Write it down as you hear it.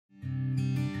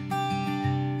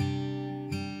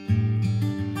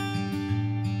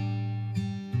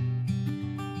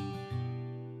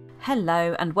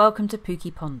Hello and welcome to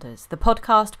Pookie Ponders, the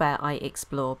podcast where I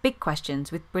explore big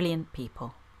questions with brilliant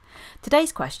people.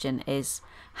 Today's question is,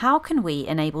 how can we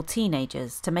enable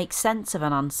teenagers to make sense of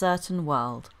an uncertain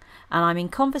world? And I'm in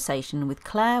conversation with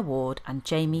Clare Ward and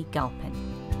Jamie Galpin.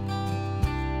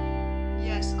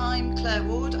 Yes, I'm Clare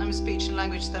Ward. I'm a speech and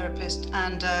language therapist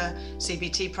and a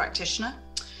CBT practitioner.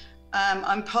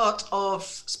 I'm part of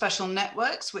Special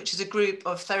Networks, which is a group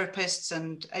of therapists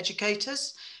and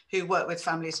educators who work with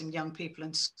families and young people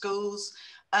in schools.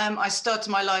 I started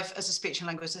my life as a speech and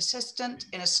language assistant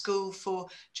in a school for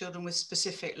children with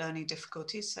specific learning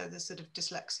difficulties. So the sort of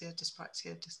dyslexia,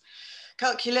 dyspraxia,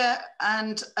 dyscalculia,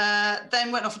 and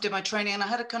then went off and did my training. And I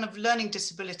had a kind of learning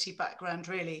disability background,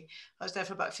 really. I was there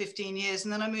for about 15 years.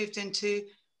 And then I moved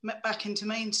back into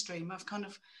mainstream. I've kind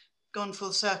of gone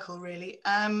full circle, really.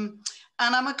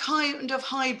 And I'm a kind of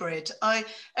hybrid.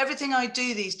 Everything I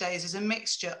do these days is a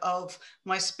mixture of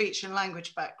my speech and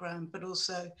language background, but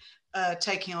also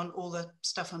taking on all the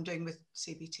stuff I'm doing with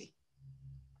CBT.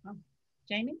 Oh.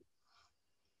 Jamie?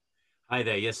 Hi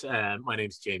there. Yes, my name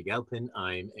is Jamie Galpin.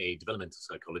 I'm a developmental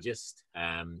psychologist,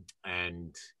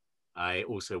 and I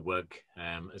also work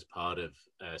as part of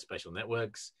Special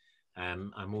Networks.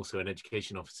 I'm also an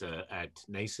education officer at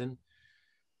NASON.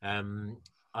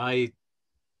 I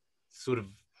sort of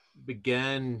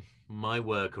began my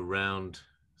work around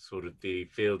sort of the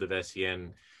field of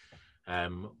SEN,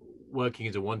 working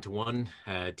as a one-to-one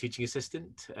teaching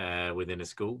assistant within a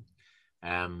school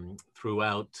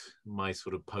throughout my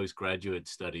sort of postgraduate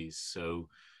studies. So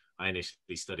I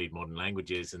initially studied modern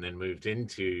languages and then moved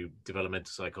into developmental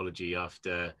psychology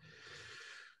after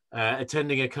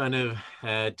attending a kind of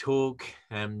talk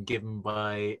given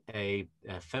by a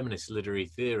feminist literary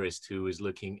theorist who was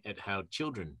looking at how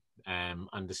children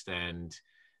understand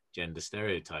gender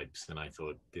stereotypes. And I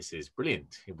thought, this is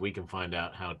brilliant. If we can find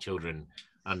out how children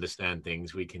understand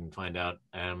things, we can find out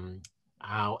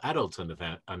how adults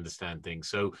understand things.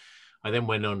 So I then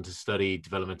went on to study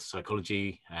developmental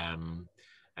psychology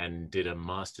and did a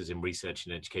master's in research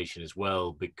and education as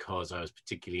well, because I was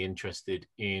particularly interested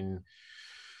in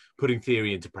putting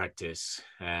theory into practice,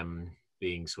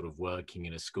 being sort of working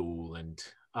in a school. And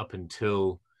up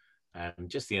until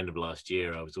just the end of last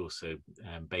year, I was also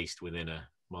based within a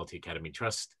multi-academy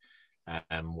trust,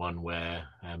 one where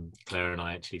Claire and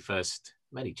I actually first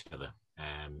met each other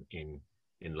in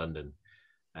London.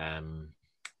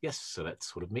 Yes, so that's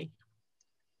sort of me.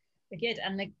 Good.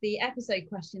 And the episode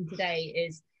question today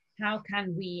is, how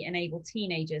can we enable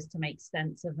teenagers to make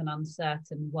sense of an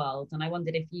uncertain world? And I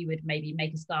wondered if you would maybe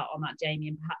make a start on that, Jamie,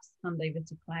 and perhaps hand over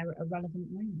to Claire at a relevant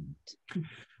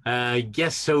moment.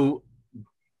 Yes, so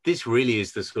this really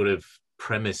is the sort of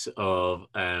premise of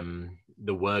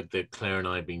the work that Claire and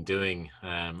I have been doing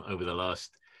over the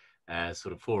last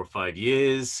sort of 4 or 5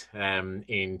 years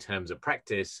in terms of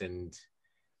practice. And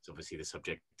it's obviously the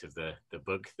subject of the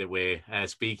book that we're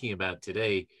speaking about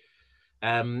today.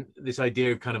 This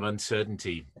idea of kind of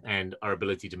uncertainty and our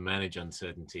ability to manage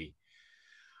uncertainty.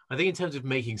 I think in terms of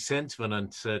making sense of an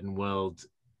uncertain world,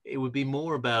 it would be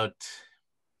more about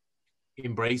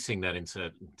embracing that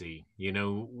uncertainty. You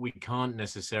know, we can't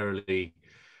necessarily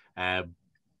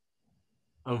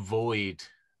avoid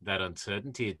that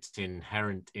uncertainty. It's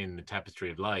inherent in the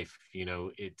tapestry of life. You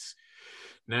know, it's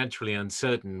naturally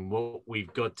uncertain. What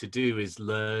we've got to do is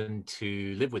learn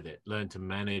to live with it, learn to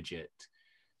manage it.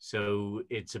 So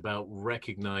it's about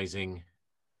recognizing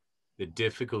the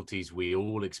difficulties we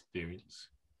all experience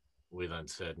with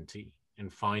uncertainty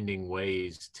and finding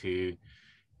ways to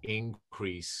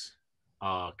increase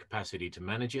our capacity to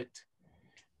manage it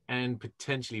and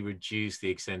potentially reduce the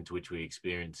extent to which we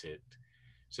experience it.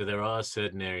 So there are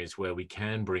certain areas where we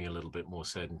can bring a little bit more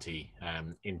certainty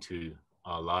into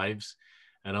our lives.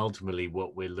 And ultimately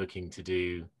what we're looking to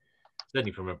do,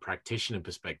 certainly from a practitioner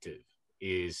perspective,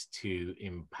 is to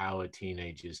empower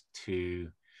teenagers to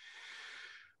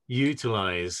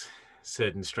utilize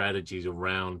certain strategies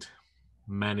around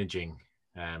managing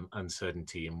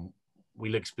uncertainty. And we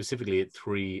look specifically at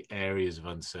 3 areas of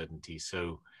uncertainty.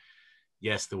 So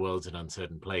yes, the world's an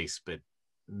uncertain place, but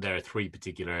there are 3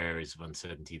 particular areas of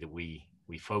uncertainty that we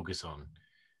focus on.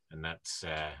 And that's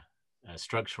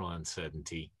structural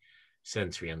uncertainty,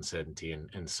 sensory uncertainty,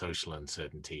 and social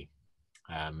uncertainty.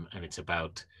 And it's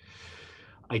about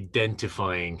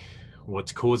identifying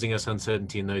what's causing us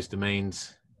uncertainty in those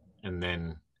domains, and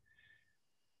then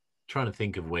trying to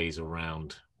think of ways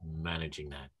around managing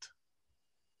that.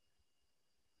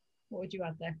 What would you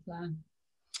add there, Claire?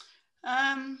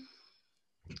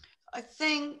 I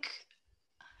think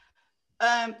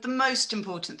the most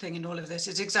important thing in all of this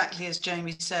is exactly as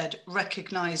Jamie said,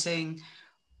 recognizing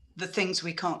the things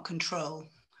we can't control.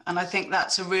 And I think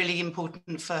that's a really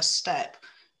important first step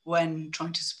when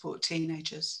trying to support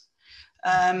teenagers.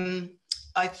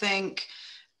 I think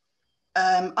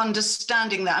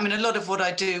understanding that, I mean, a lot of what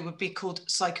I do would be called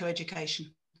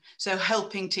psychoeducation. So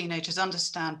helping teenagers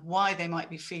understand why they might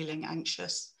be feeling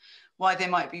anxious, why they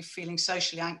might be feeling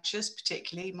socially anxious,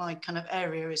 particularly my kind of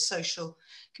area is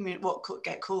what could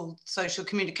get called social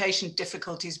communication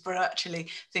difficulties, but actually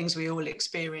things we all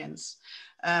experience.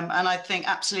 And I think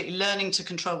absolutely learning to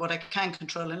control what I can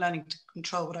control and learning to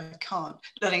control what I can't,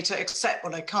 learning to accept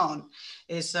what I can't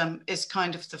is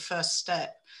kind of the first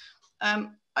step.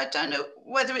 I don't know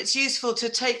whether it's useful to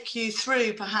take you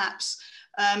through perhaps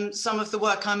some of the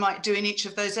work I might do in each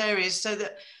of those areas so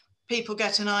that people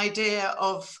get an idea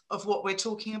of what we're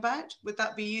talking about. Would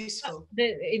that be useful?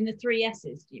 In the 3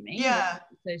 S's, do you mean? Yeah.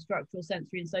 So structural,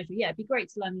 sensory and social. Yeah, it'd be great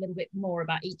to learn a little bit more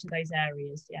about each of those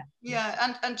areas. Yeah.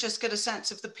 Yeah, and just get a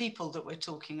sense of the people that we're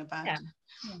talking about. Yeah.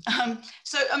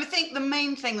 So I think the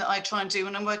main thing that I try and do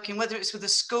when I'm working, whether it's with a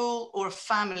school or a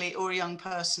family or a young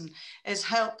person, is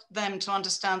help them to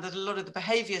understand that a lot of the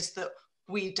behaviours that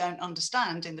we don't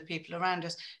understand in the people around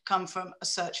us come from a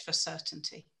search for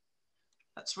certainty.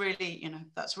 That's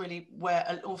really where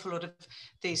an awful lot of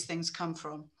these things come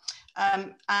from.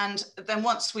 And then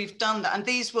once we've done that, and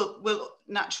these will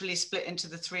naturally split into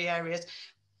the 3 areas,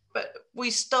 but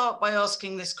we start by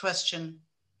asking this question,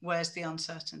 where's the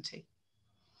uncertainty?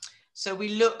 So we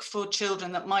look for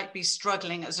children that might be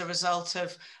struggling as a result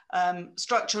of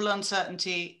structural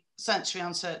uncertainty, sensory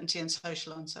uncertainty, and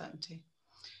social uncertainty.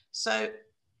 So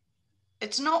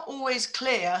it's not always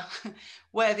clear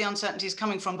where the uncertainty is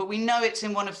coming from, but we know it's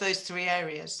in one of those 3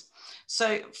 areas.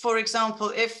 So, for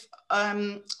example, if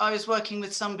I was working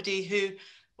with somebody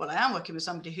I am working with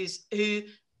somebody who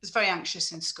is very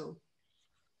anxious in school.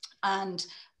 And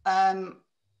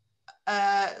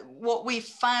what we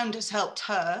found has helped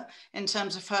her in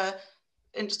terms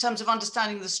of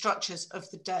understanding the structures of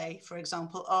the day, for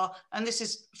example, and this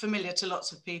is familiar to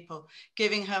lots of people,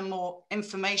 giving her more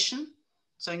information.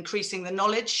 So increasing the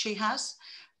knowledge she has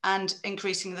and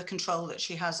increasing the control that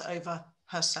she has over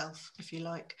herself, if you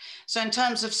like. So in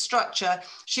terms of structure,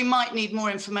 she might need more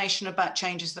information about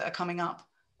changes that are coming up,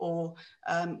 or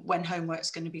when homework's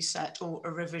going to be set, or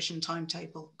a revision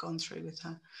timetable gone through with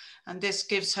her. And this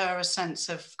gives her a sense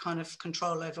of kind of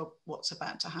control over what's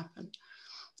about to happen.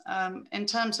 In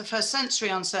terms of her sensory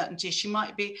uncertainty, she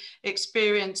might be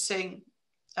experiencing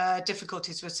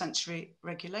difficulties with sensory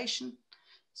regulation.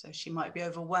 So she might be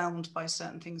overwhelmed by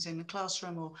certain things in the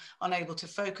classroom or unable to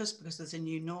focus because there's a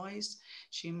new noise.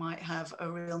 She might have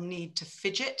a real need to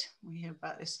fidget. We hear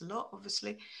about this a lot,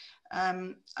 obviously.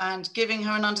 And giving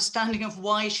her an understanding of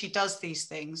why she does these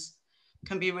things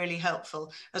can be really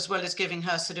helpful, as well as giving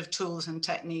her sort of tools and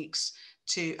techniques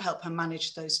to help her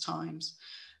manage those times.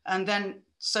 And then,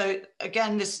 so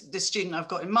again, this student I've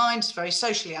got in mind is very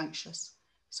socially anxious.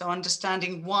 So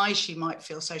understanding why she might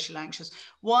feel socially anxious,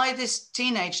 why this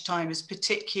teenage time is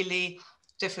particularly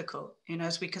difficult,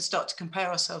 as we can start to compare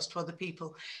ourselves to other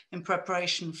people in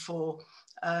preparation for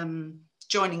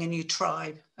joining a new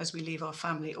tribe as we leave our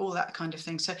family, all that kind of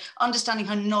thing. So understanding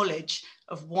her knowledge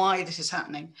of why this is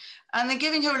happening. And then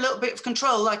giving her a little bit of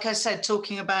control, like I said,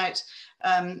 talking about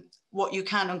what you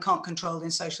can and can't control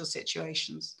in social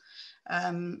situations.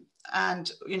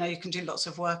 And you can do lots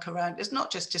of work around, it's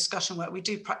not just discussion work, we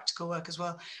do practical work as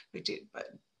well. We do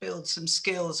build some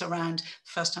skills around the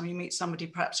first time you meet somebody,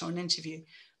 perhaps, or an interview,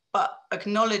 but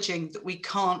acknowledging that we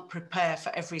can't prepare for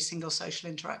every single social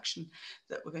interaction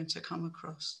that we're going to come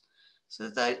across. So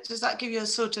does that give you a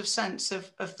sort of sense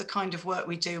of the kind of work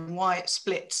we do and why it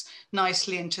splits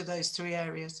nicely into those 3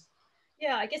 areas?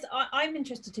 Yeah, I guess I'm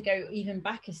interested to go even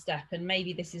back a step, and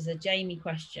maybe this is a Jamie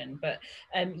question, but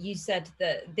you said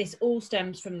that this all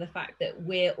stems from the fact that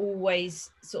we're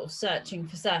always sort of searching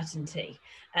for certainty.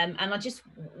 And I just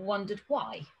wondered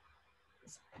why.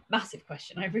 It's a massive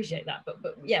question, I appreciate that,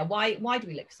 but yeah, why do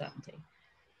we look for certainty?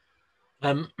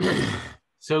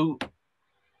 So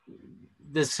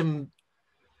there's some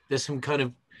kind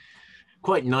of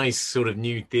quite nice sort of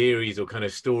new theories or kind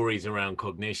of stories around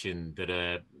cognition that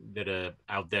are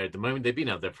out there at the moment. They've been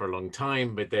out there for a long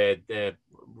time, but they're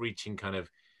reaching kind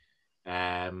of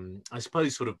I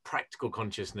suppose sort of practical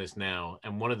consciousness now.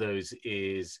 And one of those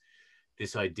is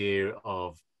this idea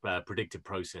of predictive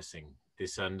processing,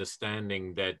 this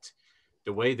understanding that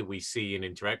the way that we see and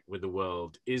interact with the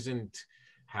world isn't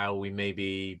how we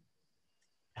maybe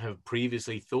have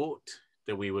previously thought,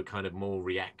 that we were kind of more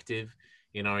reactive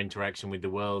in our interaction with the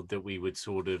world, that we would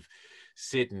sort of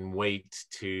sit and wait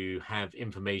to have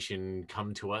information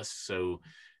come to us. So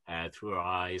through our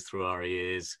eyes, through our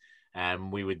ears.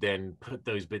 We would then put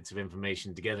those bits of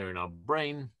information together in our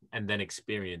brain and then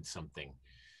experience something.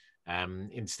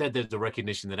 Instead, there's a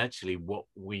recognition that actually what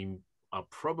we are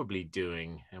probably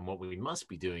doing and what we must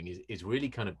be doing is really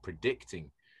kind of predicting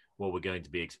what we're going to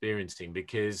be experiencing,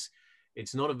 because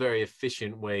it's not a very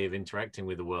efficient way of interacting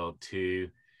with the world to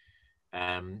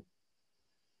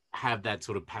have that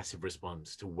sort of passive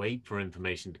response, to wait for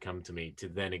information to come to me to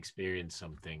then experience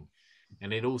something.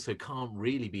 And it also can't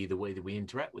really be the way that we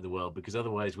interact with the world, because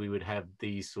otherwise we would have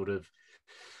these sort of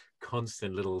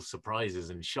constant little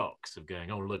surprises and shocks of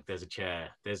going, oh, look, there's a chair,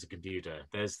 there's a computer,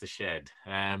 there's the shed.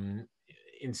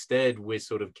 Instead, we're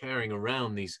sort of carrying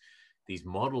around these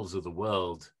models of the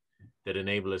world that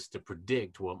enable us to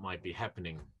predict what might be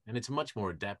happening. And it's a much more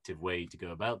adaptive way to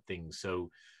go about things. So,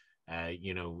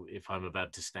 you know, if I'm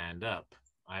about to stand up,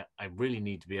 I really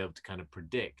need to be able to kind of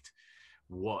predict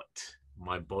what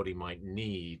my body might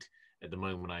need at the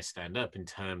moment I stand up in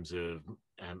terms of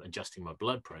adjusting my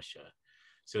blood pressure,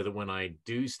 so that when I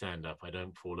do stand up, I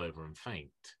don't fall over and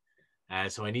faint.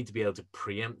 So I need to be able to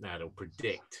preempt that or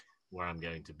predict where I'm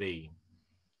going to be.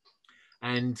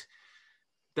 And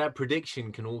that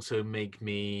prediction can also make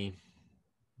me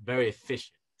very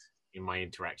efficient in my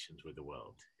interactions with the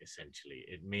world, essentially.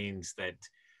 It means that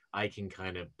I can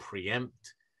kind of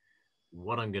preempt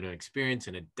what I'm going to experience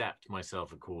and adapt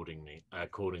myself accordingly.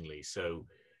 So,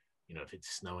 you know, if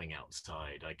it's snowing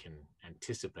outside, I can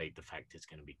anticipate the fact it's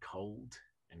going to be cold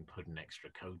and put an extra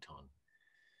coat on.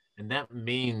 And that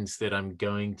means that I'm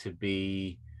going to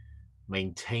be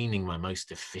maintaining my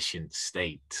most efficient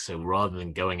state. So rather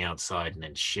than going outside and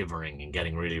then shivering and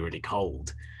getting really, really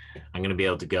cold, I'm going to be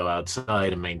able to go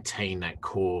outside and maintain that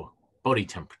core body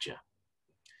temperature.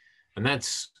 And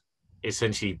that's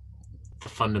essentially the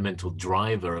fundamental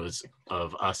driver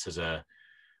of us as a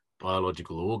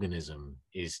biological organism,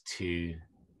 is to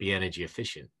be energy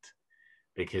efficient.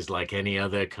 Because like any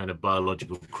other kind of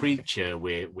biological creature,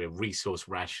 we're resource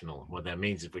rational. What that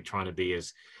means is we're trying to be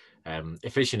as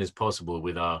efficient as possible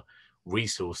with our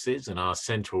resources, and our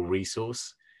central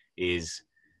resource is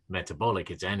metabolic,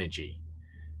 it's energy.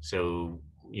 So,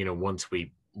 you know, once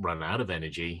we run out of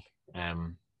energy,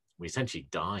 we essentially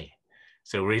die.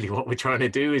 So really what we're trying to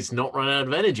do is not run out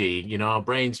of energy. You know, our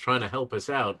brain's trying to help us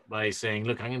out by saying,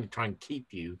 look, I'm going to try and keep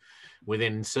you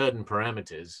within certain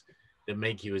parameters that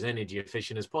make you as energy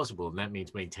efficient as possible. And that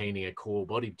means maintaining a core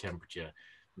body temperature,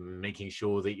 making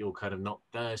sure that you're kind of not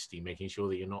thirsty, making sure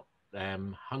that you're not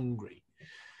hungry.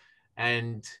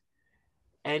 And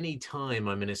anytime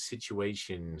I'm in a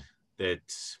situation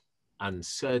that's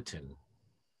uncertain,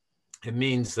 it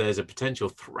means there's a potential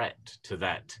threat to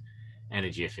that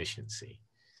energy efficiency.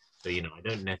 So, you know, I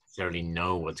don't necessarily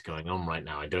know what's going on right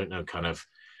now. I don't know kind of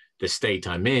the state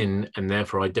I'm in, and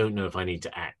therefore I don't know if I need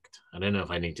to act. I don't know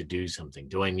if I need to do something.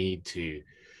 Do I need to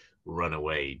run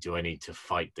away? Do I need to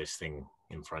fight this thing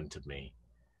in front of me?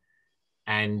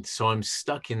 And so I'm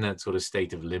stuck in that sort of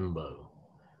state of limbo.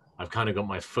 I've kind of got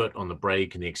my foot on the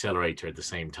brake and the accelerator at the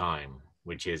same time,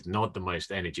 which is not the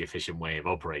most energy efficient way of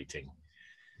operating.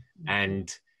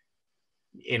 And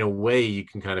in a way, you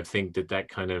can kind of think that that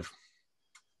kind of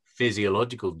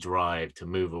physiological drive to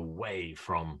move away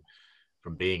from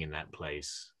being in that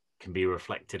place can be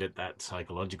reflected at that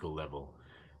psychological level,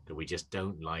 that we just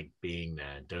don't like being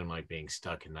there, don't like being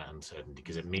stuck in that uncertainty,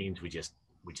 because it means we just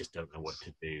don't know what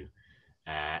to do,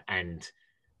 and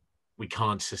we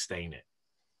can't sustain it.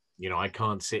 You know, I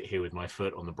can't sit here with my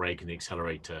foot on the brake and the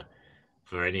accelerator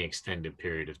for any extended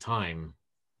period of time,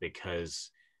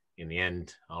 because in the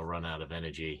end I'll run out of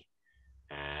energy,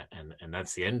 and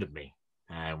that's the end of me,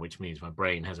 which means my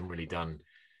brain hasn't really done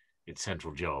its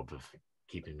central job of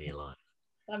keeping me alive.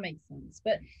 That makes sense.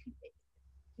 But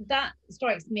that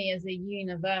strikes me as a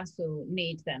universal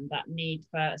need then, that need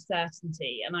for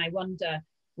certainty. And I wonder,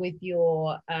 with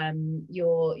your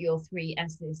 3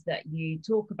 S's that you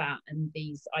talk about, and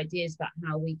these ideas about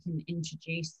how we can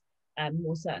introduce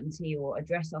more certainty or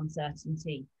address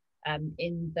uncertainty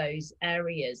in those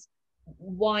areas,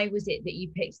 why was it that you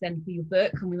picked then for your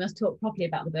book? And we must talk properly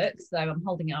about the book, so I'm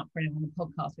holding it up for anyone on the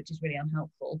podcast, which is really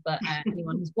unhelpful, but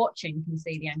anyone who's watching can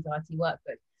see the Anxiety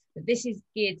Workbook. But this is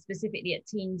geared specifically at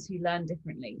teens who learn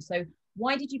differently. So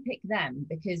why did you pick them?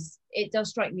 Because it does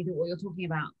strike me that what you're talking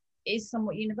about is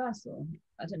somewhat universal.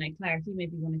 I don't know, Claire, if you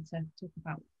maybe wanted to talk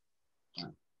about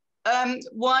that.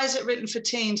 Why is it written for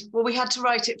teens? Well, we had to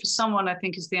write it for someone, I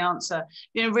think, is the answer.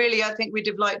 You know, really, I think we'd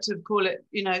have liked to call it,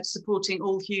 you know, supporting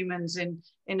all humans in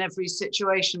every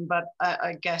situation. But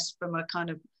I guess from a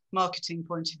kind of marketing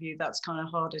point of view, that's kind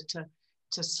of harder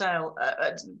to sell.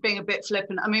 Being a bit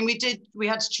flippant, I mean, we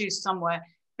had to choose somewhere,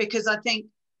 because I think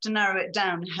to narrow it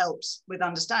down helps with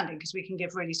understanding, because we can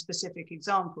give really specific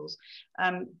examples.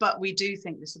 But we do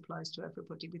think this applies to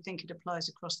everybody. We think it applies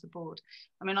across the board.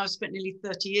 I mean, I've spent nearly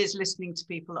 30 years listening to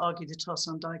people argue the toss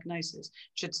on diagnosis.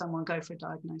 Should someone go for a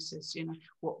diagnosis? You know,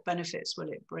 what benefits will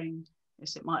it bring?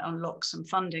 Yes, it might unlock some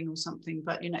funding or something,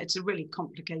 but, you know, it's a really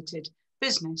complicated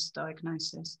business,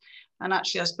 diagnosis. And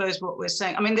actually, I suppose what we're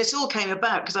saying, I mean, this all came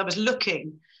about because I was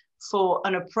looking for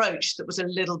an approach that was a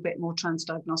little bit more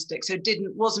transdiagnostic. So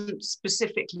wasn't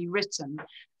specifically written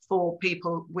for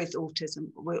people with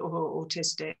autism or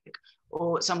autistic,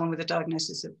 or someone with a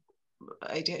diagnosis of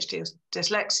ADHD or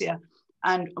dyslexia.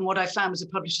 And what I found was a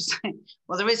publisher saying,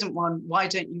 well, there isn't one, why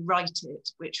don't you write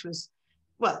it? Which was,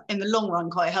 well, in the long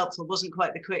run, quite helpful. Wasn't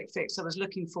quite the quick fix I was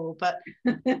looking for, but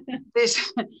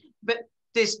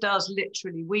this does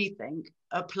literally, we think,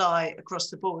 apply across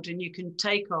the board. And you can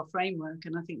take our framework,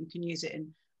 and I think you can use it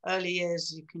in early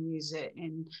years. You can use it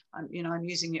in, you know, I'm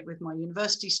using it with my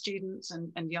university students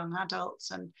and young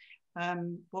adults.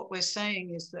 And what we're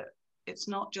saying is that it's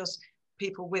not just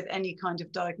people with any kind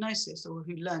of diagnosis or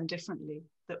who learn differently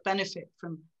that benefit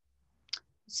from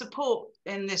support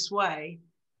in this way,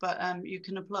 but you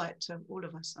can apply it to all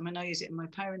of us. I mean, I use it in my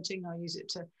parenting. I use it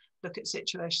to look at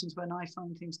situations when I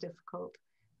find things difficult.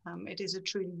 It is a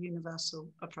truly universal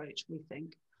approach, we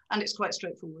think, and it's quite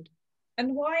straightforward.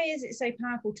 And why is it so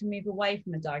powerful to move away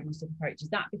from a diagnostic approach? Is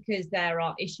that because there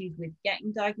are issues with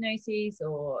getting diagnoses,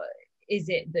 or is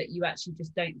it that you actually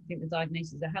just don't think the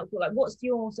diagnoses are helpful? Like, what's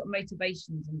your sort of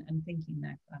motivations and thinking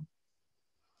there?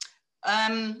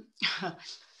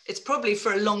 It's probably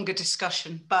for a longer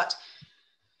discussion, but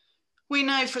we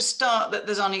know for a start that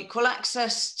there's unequal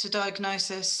access to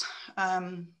diagnosis.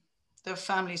 There are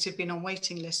families who've been on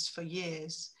waiting lists for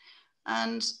years.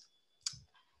 And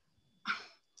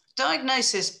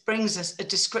diagnosis brings us a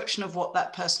description of what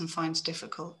that person finds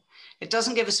difficult. It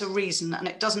doesn't give us a reason, and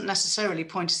it doesn't necessarily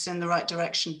point us in the right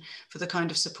direction for the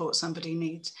kind of support somebody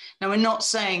needs. Now, we're not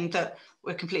saying that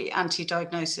we're completely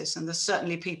anti-diagnosis, and there's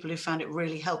certainly people who found it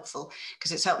really helpful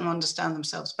because it's helped them understand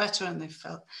themselves better, and they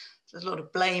felt there's a lot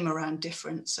of blame around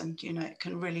difference, and, you know, it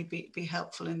can really be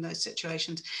helpful in those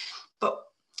situations. But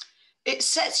it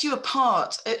sets you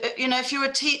apart. You know, if you're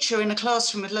a teacher in a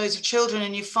classroom with loads of children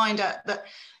and you find out that,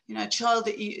 you know, a child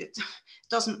that you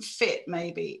doesn't fit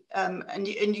maybe, and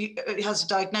it has a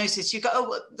diagnosis, you go, oh,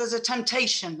 well, there's a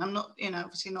temptation. I'm not, you know,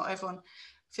 obviously not everyone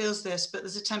feels this, but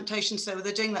there's a temptation to say, well,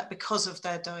 they're doing that because of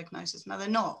their diagnosis. No, they're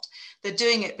not. They're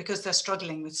doing it because they're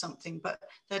struggling with something, but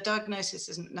their diagnosis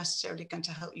isn't necessarily going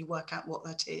to help you work out what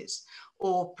that is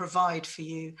or provide for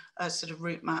you a sort of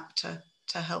route map to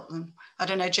help them. I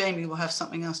don't know, Jamie will have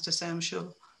something else to say, I'm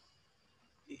sure.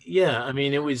 Yeah, I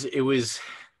mean, it was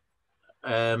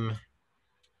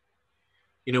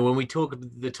you know, when we talk about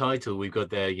the title, we've got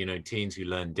there, you know, teens who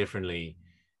learn differently.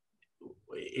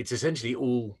 It's essentially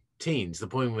all teens. The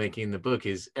point we're making in the book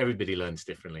is everybody learns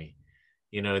differently.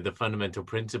 You know, the fundamental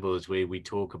principles where we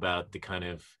talk about the kind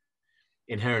of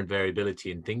inherent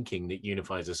variability in thinking that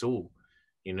unifies us all.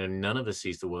 You know, none of us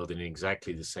sees the world in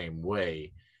exactly the same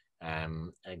way.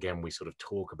 Again, we sort of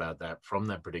talk about that from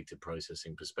that predictive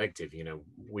processing perspective. You know,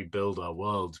 we build our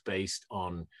worlds based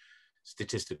on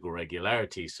statistical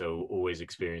regularity. So always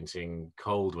experiencing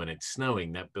cold when it's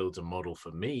snowing, that builds a model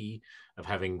for me of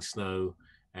having snow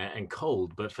and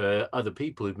cold. But for other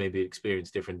people who maybe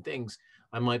experience different things,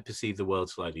 I might perceive the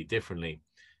world slightly differently.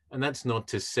 And that's not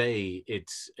to say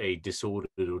it's a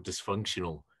disordered or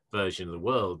dysfunctional version of the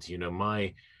world. You know,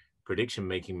 my prediction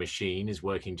making machine is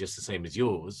working just the same as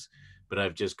yours, but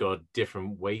I've just got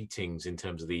different weightings in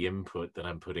terms of the input that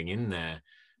I'm putting in there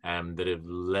that have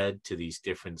led to these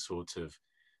different sorts of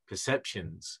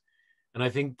perceptions. And I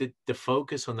think that the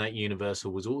focus on that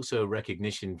universal was also a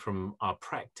recognition from our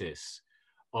practice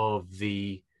of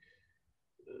the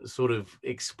sort of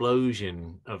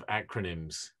explosion of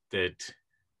acronyms that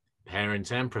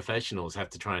parents and professionals have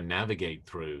to try and navigate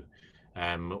through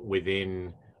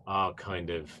within our kind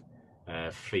of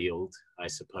field, I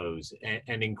suppose.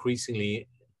 And increasingly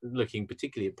looking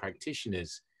particularly at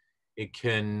practitioners, it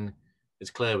can, as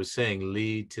Claire was saying,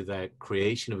 lead to that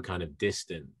creation of a kind of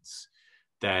distance,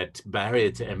 that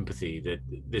barrier to empathy, that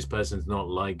this person's not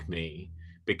like me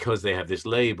because they have this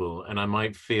label, and I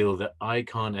might feel that I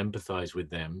can't empathize with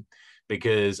them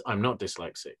because I'm not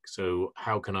dyslexic. So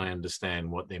how can I understand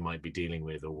what they might be dealing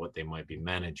with or what they might be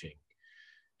managing?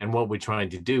 And what we're trying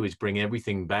to do is bring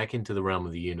everything back into the realm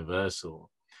of the universal,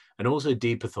 and also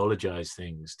depathologize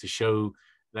things to show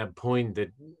that point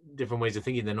that different ways of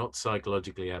thinking, they're not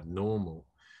psychologically abnormal.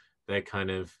 They're kind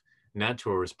of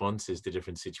natural responses to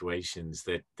different situations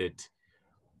that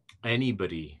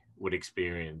anybody would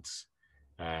experience.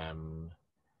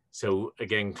 So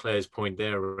again, Claire's point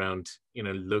there around,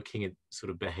 looking at sort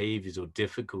of behaviors or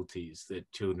difficulties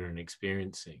that children are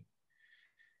experiencing,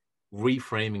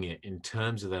 reframing it in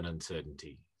terms of that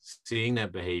uncertainty, seeing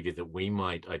that behavior that we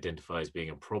might identify as being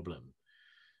a problem,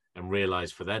 and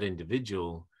realize for that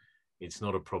individual, it's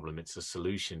not a problem, it's a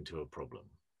solution to a problem.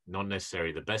 Not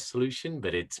necessarily the best solution,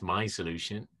 but it's my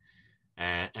solution.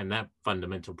 And that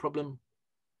fundamental problem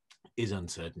is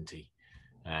uncertainty.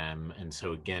 And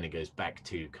so again, it goes back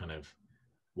to kind of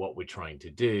what we're trying to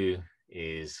do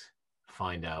is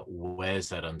find out where's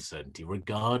that uncertainty,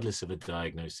 regardless of a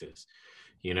diagnosis.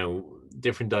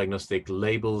 Different diagnostic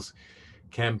labels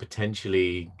can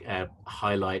potentially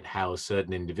highlight how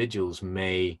certain individuals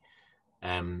may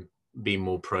be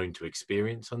more prone to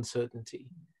experience uncertainty,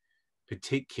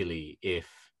 particularly if,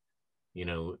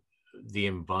 the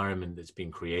environment that's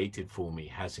been created for me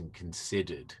hasn't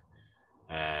considered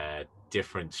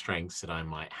different strengths that I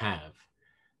might have.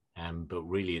 But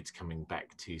really it's coming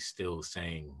back to still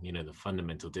saying, the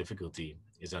fundamental difficulty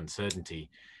is uncertainty.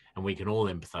 And we can all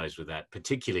empathize with that,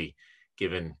 particularly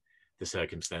given the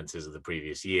circumstances of the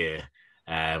previous year.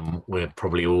 We're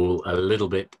probably all a little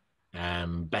bit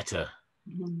better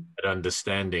at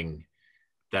understanding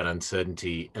that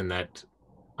uncertainty and that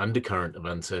undercurrent of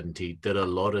uncertainty that a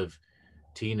lot of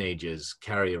teenagers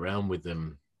carry around with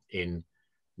them in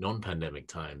non-pandemic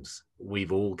times.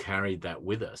 We've all carried that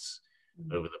with us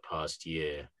over the past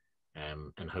year,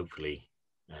 and hopefully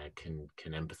can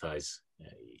empathize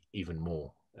even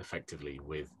more effectively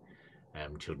with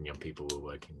children, young people we're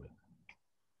working with.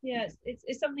 Yeah,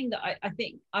 it's something that I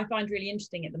think I find really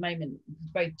interesting at the moment.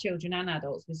 Both children and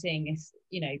adults, we're seeing this,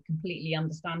 completely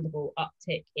understandable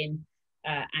uptick in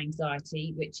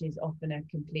anxiety, which is often a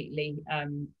completely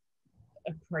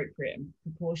appropriate and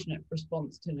proportionate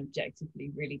response to an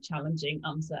objectively really challenging,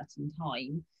 uncertain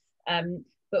time.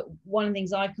 But one of the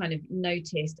things I've kind of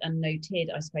noticed and noted,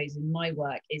 I suppose, in my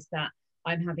work is that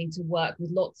I'm having to work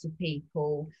with lots of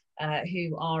people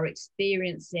who are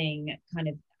experiencing kind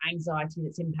of anxiety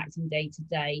that's impacting day to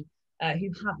day,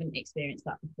 who haven't experienced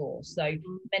that before. So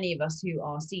many of us who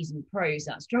are seasoned pros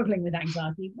at struggling with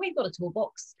anxiety, we've got a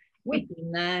toolbox, we've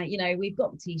been there, we've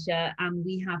got the t-shirt, and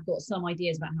we have got some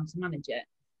ideas about how to manage it.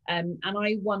 And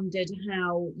I wondered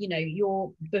how,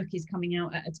 your book is coming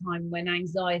out at a time when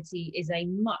anxiety is a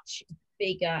much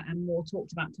bigger and more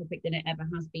talked about topic than it ever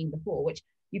has been before, which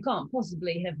you can't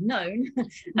possibly have known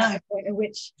at the point at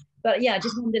which, but yeah,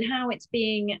 just wondered how it's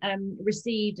being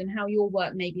received and how your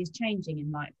work maybe is changing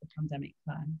in light of the pandemic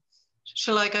plan.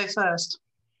 Shall I go first?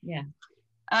 Yeah.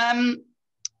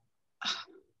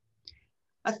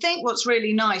 I think what's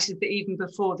really nice is that even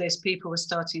before this, people were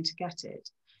starting to get it.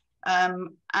 And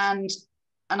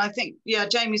I think,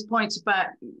 Jamie's point about,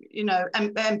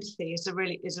 empathy is a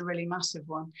really massive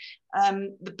one.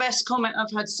 The best comment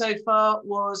I've had so far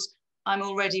was, I'm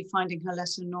already finding her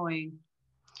less annoying,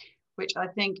 which I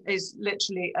think is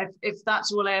literally, if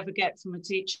that's all I ever get from a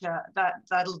teacher,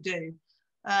 that'll do.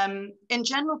 In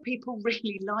general, people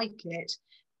really like it.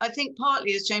 I think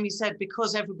partly, as Jamie said,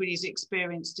 because everybody's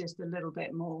experienced it a little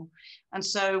bit more. And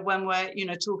so when we're,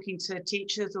 talking to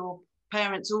teachers or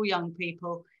parents or young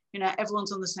people,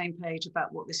 everyone's on the same page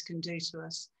about what this can do to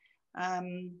us.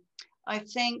 I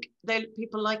think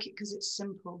people like it because it's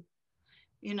simple.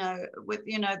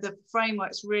 The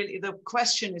framework's really, the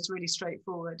question is really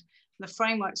straightforward. The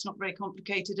framework's not very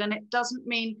complicated, and it doesn't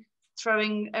mean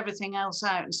throwing everything else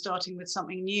out and starting with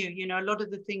something new. A lot of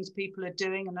the things people are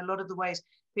doing and a lot of the ways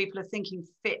people are thinking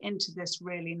fit into this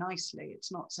really nicely.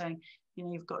 It's not saying,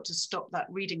 you've got to stop that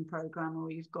reading program, or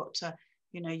you've got to,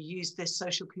 use this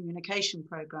social communication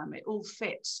program. It all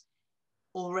fits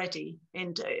already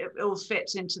into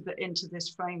this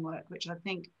framework, which I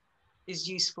think is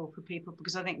useful for people,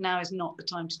 because I think now is not the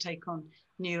time to take on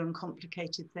new and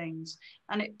complicated things.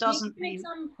 And it doesn't mean...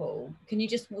 example, can you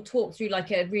just talk through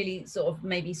like a really sort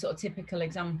of typical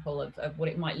example of what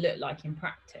it might look like in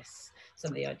practice, some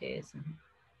of the ideas?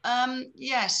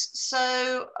 Yes,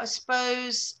 so I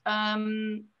suppose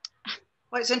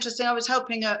it's interesting. I was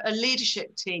helping a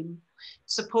leadership team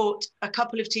support a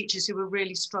couple of teachers who were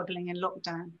really struggling in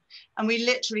lockdown, and we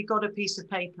literally got a piece of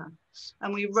paper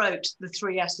and we wrote the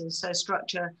 3 S's, so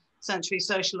structure, sensory,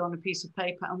 social, on a piece of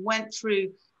paper, and went through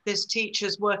this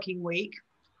teacher's working week,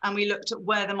 and we looked at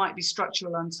where there might be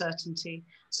structural uncertainty.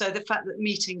 So the fact that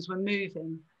meetings were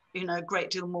moving, a great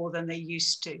deal more than they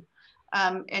used to.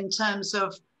 In terms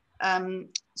of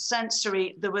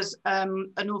sensory, there was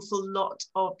an awful lot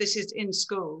of, this is in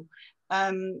school,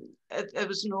 there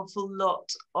was an awful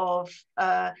lot of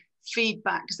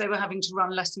feedback, because they were having to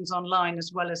run lessons online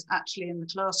as well as actually in the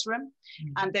classroom.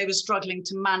 And they were struggling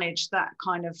to manage that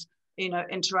kind of,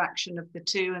 interaction of the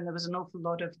two. And there was an awful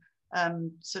lot of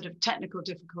sort of technical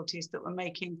difficulties that were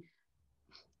making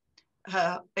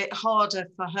it harder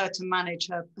for her to manage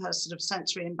her sort of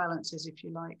sensory imbalances, if you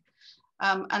like.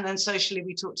 And then socially,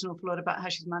 we talked an awful lot about how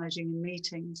she's managing in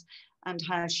meetings and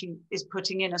how she is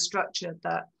putting in a structure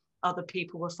that other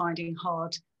people were finding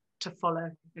hard to follow,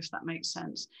 if that makes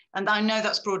sense. And I know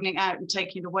that's broadening out and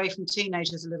taking it away from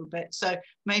teenagers a little bit. So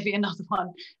maybe another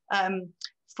one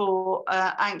for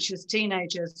anxious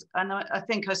teenagers. And I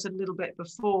think I said a little bit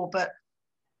before, but,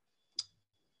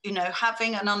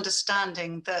 having an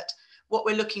understanding that what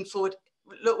we're looking for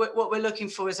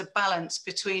is a balance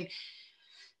between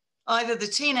either the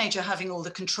teenager having all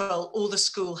the control or the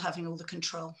school having all the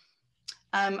control.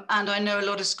 And I know a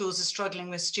lot of schools are struggling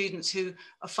with students who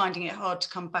are finding it hard to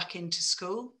come back into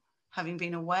school, having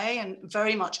been away and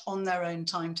very much on their own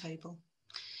timetable.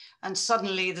 And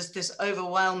suddenly there's this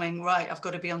overwhelming, right, I've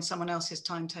got to be on someone else's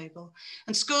timetable.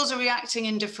 And schools are reacting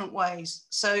in different ways.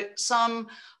 So some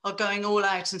are going all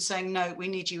out and saying, no, we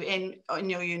need you in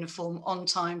your uniform on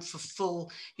time for full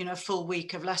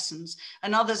week of lessons.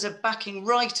 And others are backing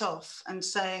right off and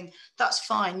saying, that's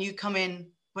fine, you come in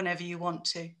whenever you want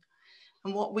to.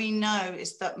 And what we know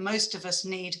is that most of us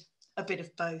need a bit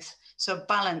of both. So a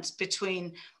balance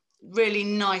between really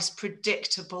nice,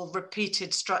 predictable,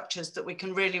 repeated structures that we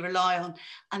can really rely on,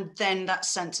 and then that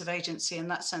sense of agency and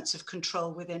that sense of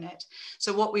control within it.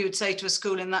 So what we would say to a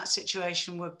school in that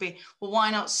situation would be, well,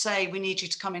 why not say we need you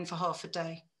to come in for half a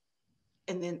day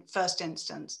in the first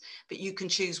instance, but you can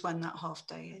choose when that half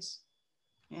day is.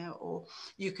 Or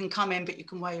you can come in, but you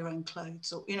can wear your own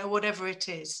clothes, or, whatever it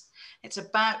is. It's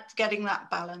about getting that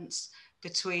balance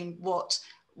between what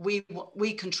we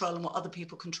control and what other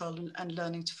people control, and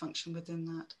learning to function within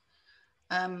that.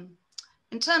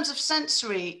 In terms of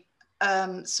sensory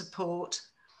support,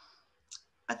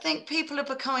 I think people are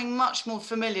becoming much more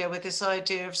familiar with this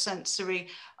idea of sensory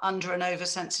under and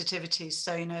oversensitivities.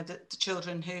 So, the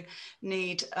children who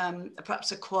need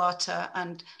perhaps a quieter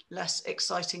and less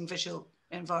exciting visual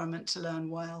environment to learn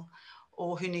well,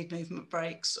 or who need movement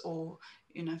breaks, or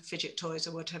fidget toys,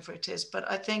 or whatever it is. But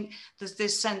I think there's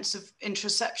this sense of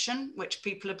interoception, which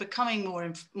people are becoming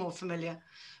more familiar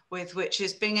with, which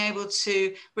is being able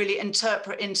to really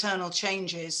interpret internal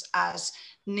changes as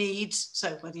needs.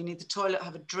 So whether you need the toilet,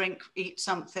 have a drink, eat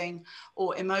something,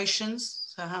 or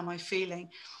emotions. So how am I feeling?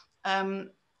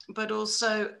 But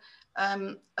also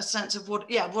a sense of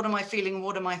what am I feeling?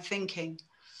 What am I thinking?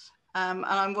 And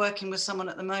I'm working with someone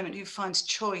at the moment who finds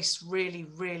choice really,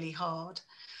 really hard.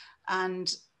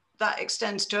 And that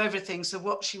extends to everything. So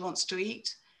what she wants to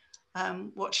eat,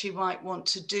 what she might want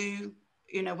to do,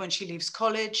 when she leaves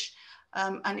college,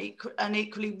 and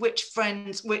equally which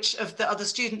of the other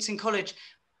students in college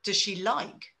does she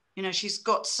like? She's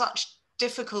got such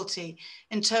difficulty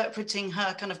interpreting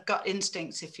her kind of gut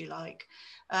instincts, if you like,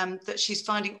 that she's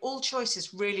finding all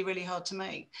choices really, really hard to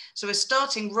make. So we're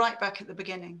starting right back at the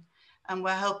beginning, and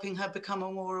we're helping her become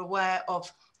more aware of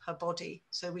her body.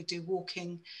 So we do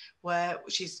walking where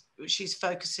she's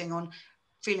focusing on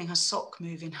feeling her sock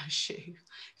move in her shoe,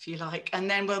 if you like. And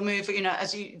then we'll move,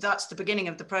 that's the beginning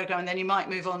of the program. And then you might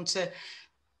move on to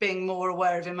being more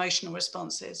aware of emotional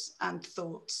responses and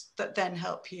thoughts that then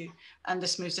help you. And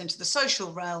this moves into the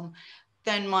social realm,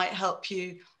 then might help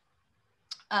you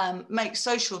make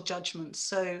social judgments.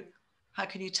 So how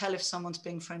can you tell if someone's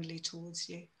being friendly towards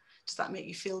you? Does that make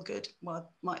you feel good? Well,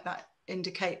 might that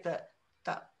indicate that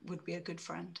would be a good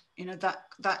friend?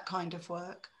 That kind of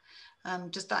work.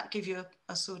 Does that give you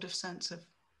a sort of sense of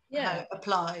how it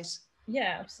applies?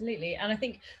 Yeah, absolutely. And I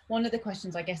think one of the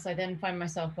questions I guess I then find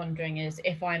myself wondering is,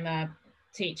 if I'm a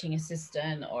teaching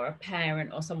assistant or a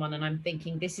parent or someone, and I'm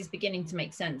thinking this is beginning to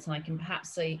make sense, and I can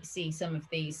perhaps see some of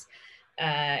these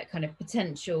kind of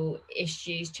potential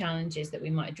issues, challenges that we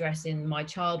might address in my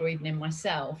child or even in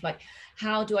myself, like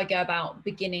how do I go about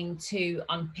beginning to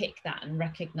unpick that and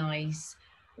recognize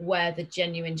where the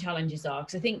genuine challenges are?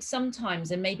 Because I think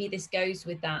sometimes, and maybe this goes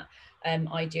with that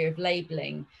idea of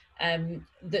labeling,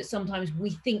 that sometimes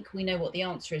we think we know what the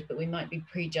answer is, but we might be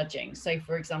prejudging. So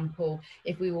for example,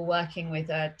 if we were working with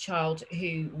a child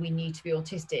who we knew to be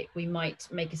autistic, we might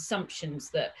make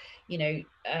assumptions that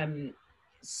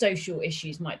social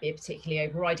issues might be a particularly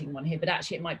overriding one here, but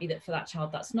actually it might be that for that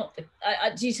child that's not the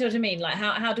do you see what I mean? Like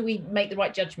how do we make the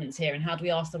right judgments here, and how do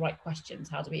we ask the right questions?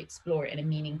 How do we explore it in a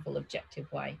meaningful,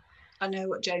 objective way? I know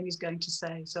what Jamie's going to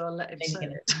say, so I'll let him say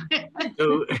it.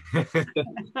 So,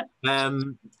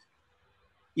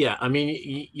 yeah, I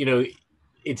mean,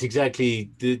 it's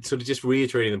exactly the sort of just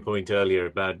reiterating the point earlier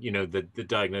about, the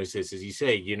diagnosis, as you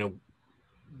say,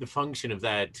 the function of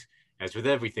that, as with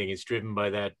everything, is driven by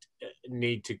that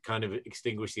need to kind of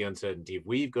extinguish the uncertainty. If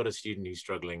we've got a student who's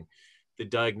struggling, the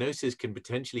diagnosis can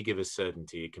potentially give us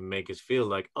certainty. It can make us feel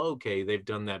like, okay, they've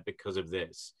done that because of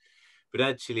this. But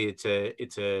actually,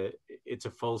 it's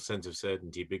a false sense of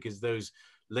certainty, because those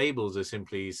labels are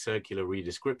simply circular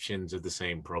redescriptions of the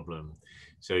same problem.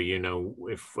 So,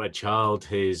 if a child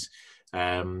has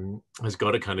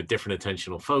got a kind of different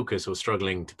attentional focus or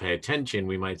struggling to pay attention,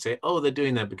 we might say, oh, they're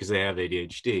doing that because they have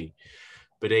ADHD.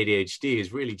 But ADHD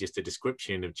is really just a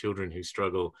description of children who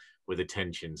struggle with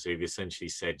attention. So you've essentially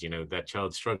said, that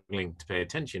child's struggling to pay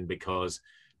attention because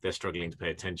they're struggling to pay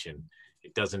attention.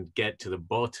 It doesn't get to the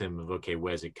bottom of, okay,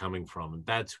 where's it coming from? And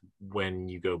that's when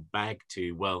you go back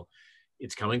to, well,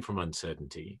 it's coming from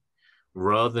uncertainty,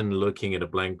 rather than looking at a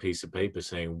blank piece of paper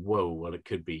saying, whoa, well, it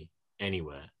could be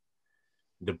anywhere.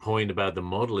 The point about the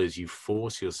model is you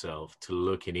force yourself to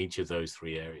look in each of those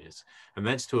three areas. And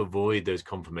that's to avoid those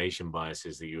confirmation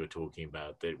biases that you were talking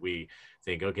about, that we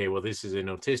think, okay, well, this is an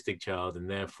autistic child, and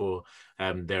therefore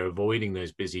they're avoiding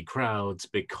those busy crowds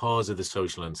because of the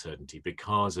social uncertainty,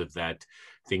 because of that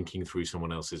thinking through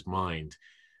someone else's mind.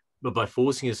 But by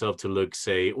forcing yourself to look,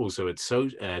 say, also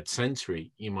at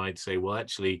sensory, you might say, well,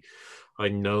 actually, I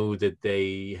know that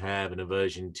they have an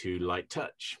aversion to light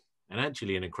touch. And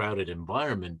actually, in a crowded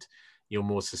environment, you're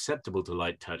more susceptible to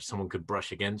light touch. Someone could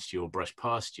brush against you or brush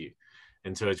past you.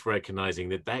 And so it's recognizing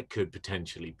that that could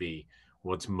potentially be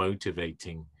what's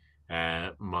motivating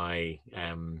my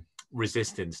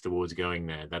resistance towards going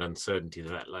there, that uncertainty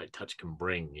that light touch can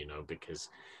bring, because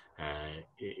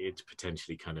it's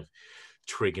potentially kind of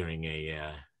triggering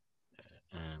a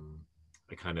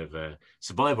kind of a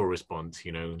survival response.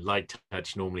 Light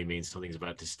touch normally means something's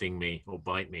about to sting me or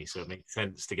bite me, so it makes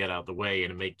sense to get out of the way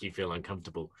and make you feel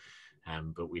uncomfortable.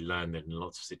 But we learn that in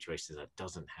lots of situations that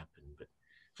doesn't happen. But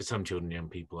for some children, young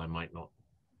people, I might not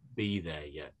be there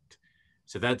yet.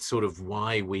 So that's sort of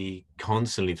why we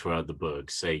constantly throughout the book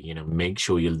say, make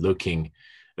sure you're looking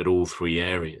at all three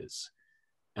areas.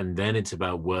 And then it's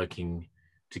about working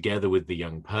together with the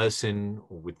young person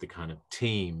or with the kind of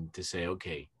team to say,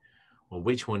 okay, well,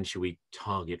 which one should we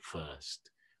target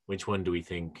first? Which one do we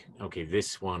think, okay,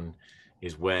 this one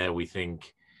is where we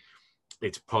think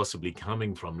it's possibly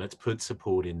coming from. Let's put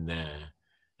support in there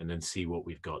and then see what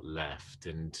we've got left.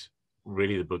 And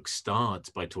really the book starts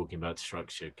by talking about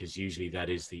structure, because usually that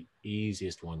is the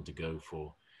easiest one to go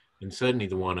for. And certainly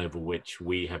the one over which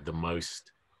we have the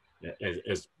most,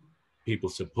 as people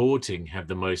supporting, have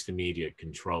the most immediate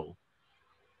control.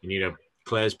 And,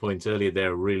 Claire's points earlier,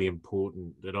 they're really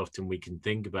important, that often we can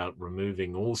think about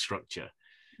removing all structure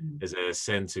as a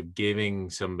sense of giving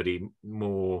somebody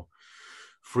more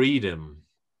freedom.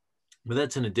 But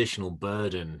that's an additional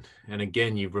burden. And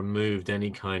again, you've removed any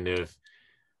kind of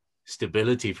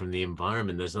stability from the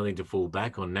environment. There's nothing to fall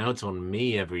back on. Now it's on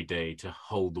me every day to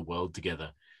hold the world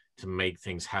together, to make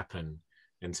things happen.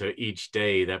 And so each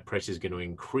day that pressure is going to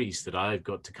increase, that I've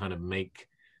got to kind of make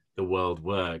the world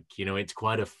work. It's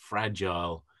quite a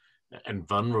fragile and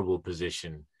vulnerable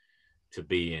position to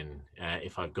be in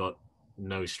if I've got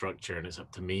no structure and it's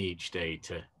up to me each day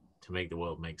to make the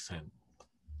world make sense.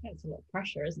 It's a lot of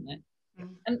pressure, isn't it?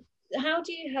 And how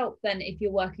do you help then if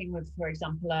you're working with, for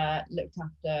example, a looked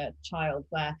after child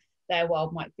where their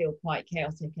world might feel quite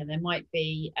chaotic and there might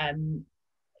be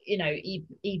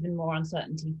even more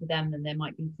uncertainty for them than there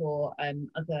might be for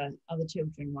other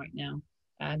children right now?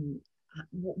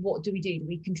 What do we do? Do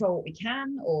we control what we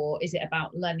can, or is it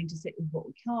about learning to sit with what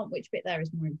we can't? Which bit there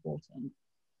is more important?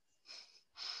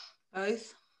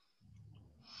 Both.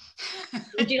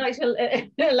 Would you like to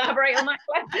elaborate on that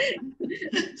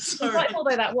question? Sorry.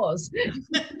 Although that was.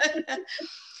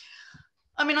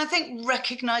 I mean, I think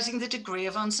recognizing the degree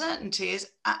of uncertainty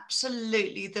is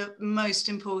absolutely the most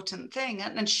important thing,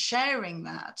 and sharing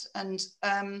that, and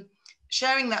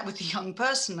sharing that with the young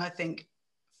person, I think,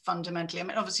 fundamentally. I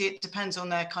mean, obviously it depends on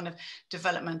their kind of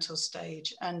developmental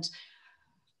stage. And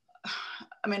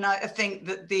I mean, I think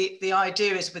that the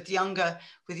idea is with younger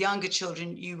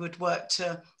children, you would work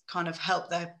to kind of help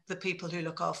the people who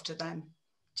look after them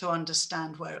to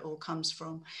understand where it all comes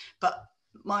from. But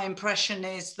my impression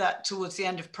is that towards the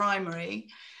end of primary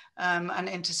and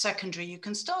into secondary, you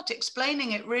can start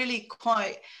explaining it really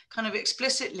quite kind of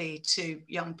explicitly to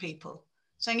young people,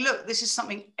 saying, look, this is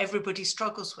something everybody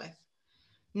struggles with.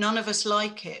 None of us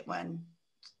like it when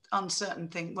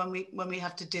we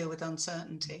have to deal with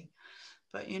uncertainty.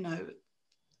 But,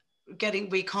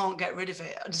 we can't get rid of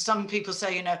it. Some people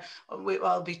say,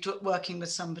 I'll be working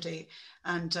with somebody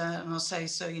and I'll say,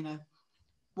 so,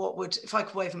 if I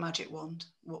could wave a magic wand,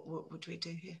 what would we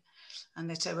do here? And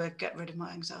they'd say, well, get rid of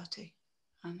my anxiety.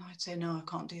 And I'd say, no, I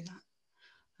can't do that.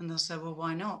 And they'll say, well,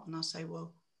 why not? And I'll say,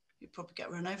 well, you'd probably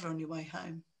get run over on your way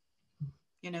home.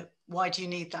 You know, why do you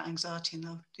need that anxiety? And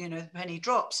they'll, you know, the penny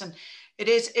drops. And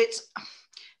it's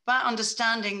about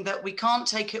understanding that we can't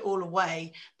take it all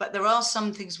away, but there are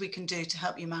some things we can do to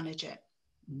help you manage it.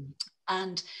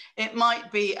 And it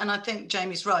might be, and I think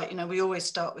Jamie's right, you know, we always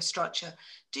start with structure.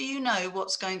 Do you know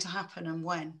what's going to happen and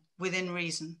when, within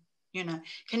reason? You know,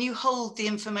 can you hold the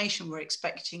information we're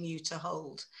expecting you to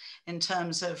hold in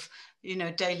terms of, you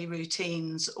know, daily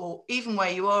routines, or even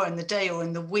where you are in the day or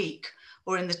in the week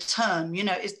or in the term? You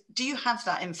know, do you have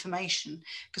that information?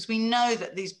 Because we know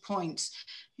that these points,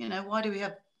 you know, why do we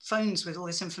have phones with all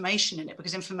this information in it?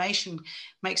 Because information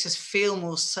makes us feel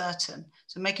more certain.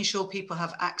 So making sure people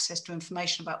have access to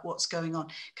information about what's going on.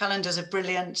 Calendars are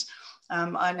brilliant.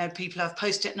 I know people have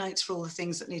post-it notes for all the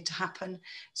things that need to happen,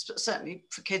 certainly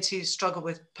for kids who struggle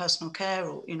with personal care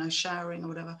or, you know, showering or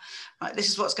whatever. Right, this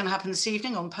is what's going to happen this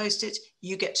evening on post-it.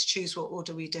 You get to choose what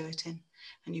order we do it in.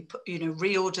 And you put, you know,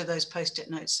 reorder those post-it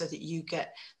notes so that you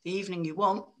get the evening you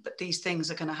want, but these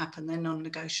things are going to happen. They're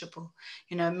non-negotiable.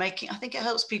 You know, I think it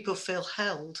helps people feel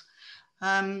held.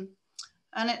 And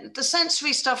the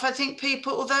sensory stuff, I think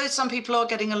people, although some people are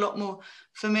getting a lot more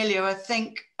familiar, I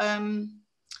think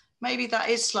maybe that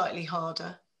is slightly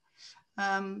harder.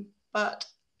 But,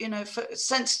 you know, for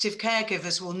sensitive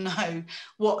caregivers will know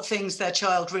what things their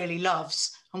child really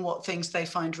loves and what things they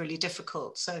find really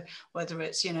difficult. So whether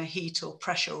it's, you know, heat or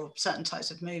pressure or certain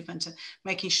types of movement, and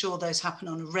making sure those happen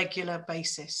on a regular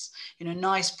basis, you know,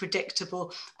 nice,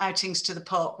 predictable outings to the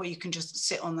park where you can just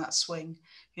sit on that swing,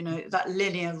 you know, that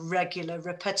linear, regular,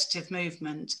 repetitive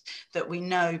movement that we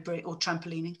know, or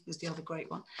trampolining is the other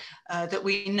great one, that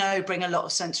we know bring a lot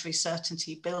of sensory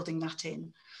certainty, building that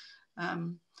in.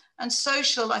 And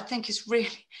social, I think, is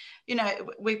really, you know,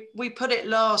 we put it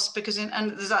last because,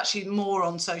 and there's actually more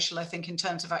on social, I think, in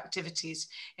terms of activities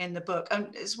in the book. And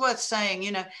it's worth saying,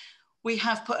 you know, we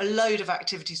have put a load of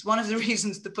activities. One of the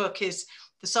reasons the book is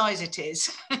the size it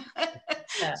is,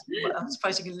 yeah. Well, I'm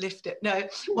surprised you can lift it. No,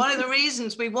 one of the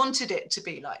reasons we wanted it to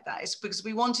be like that is because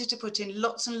we wanted to put in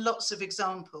lots and lots of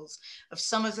examples of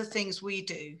some of the things we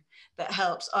do that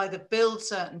helps either build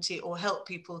certainty or help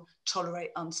people tolerate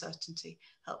uncertainty,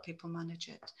 help people manage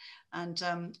it. And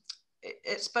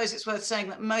I suppose it's worth saying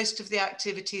that most of the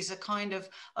activities are kind of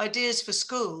ideas for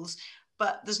schools,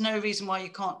 but there's no reason why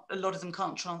a lot of them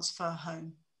can't transfer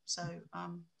home. So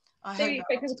I hope you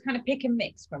could kind of pick and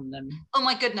mix from them. Oh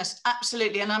my goodness,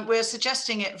 absolutely. And we're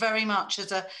suggesting it very much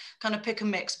as a kind of pick and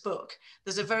mix book.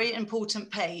 There's a very important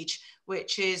page,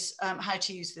 which is how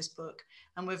to use this book.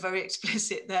 And we're very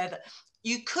explicit there that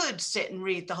you could sit and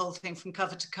read the whole thing from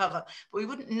cover to cover, but we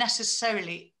wouldn't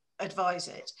necessarily advise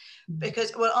it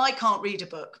because, well, I can't read a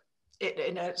book,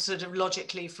 you know, sort of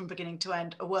logically from beginning to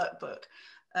end, a workbook.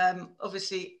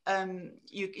 Obviously,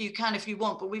 you can if you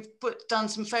want, but we've done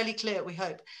some fairly clear, we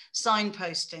hope,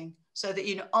 signposting so that,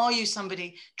 you know, are you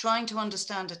somebody trying to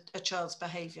understand a child's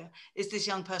behaviour? Is this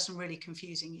young person really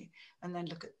confusing you? And then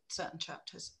look at certain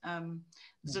chapters.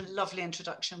 There's a lovely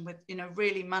introduction with, you know,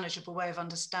 really manageable way of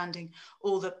understanding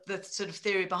all the sort of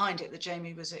theory behind it that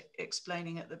Jamie was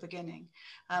explaining at the beginning.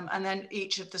 And then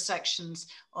each of the sections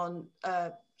on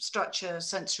structure,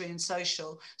 sensory and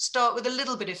social start with a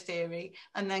little bit of theory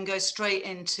and then go straight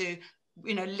into,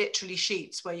 you know, literally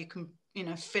sheets where you can, you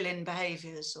know, fill in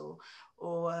behaviours or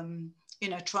you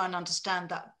know, try and understand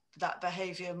that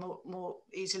behaviour more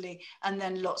easily, and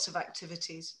then lots of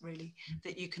activities really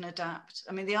that you can adapt.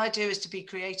 I mean, the idea is to be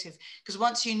creative, because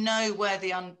once you know where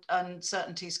the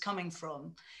uncertainty is coming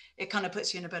from, it kind of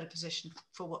puts you in a better position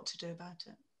for what to do about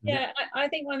it. Yeah, I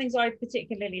think one of the things I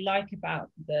particularly like about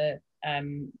the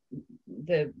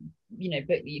you know, book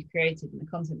that you've created and the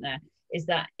content there is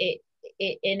that it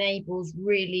enables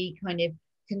really kind of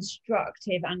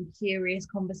constructive and curious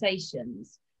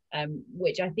conversations,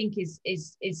 which I think is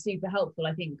super helpful.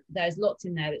 I think there's lots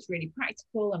in there that's really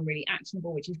practical and really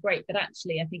actionable, which is great. But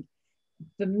actually, I think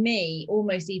for me,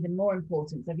 almost even more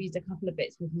important, I've used a couple of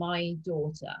bits with my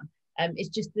daughter. It's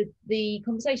just the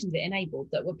conversations it enabled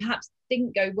that were perhaps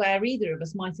didn't go where either of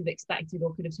us might have expected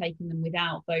or could have taken them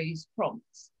without those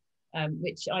prompts,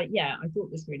 which I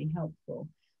thought was really helpful.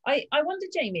 I wonder,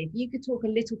 Jamie, if you could talk a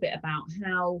little bit about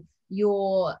how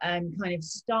your kind of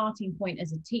starting point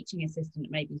as a teaching assistant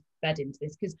maybe fed into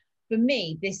this, because for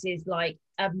me, this is like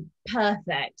a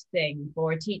perfect thing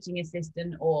for a teaching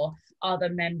assistant or other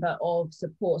member of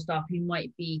support staff who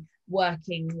might be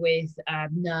working with a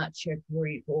nurture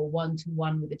group or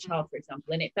one-to-one with a child, for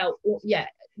example. And it felt, yeah,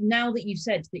 now that you've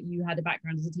said that you had a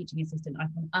background as a teaching assistant, I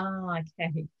thought,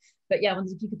 okay. But yeah, I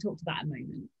wondered if you could talk to that a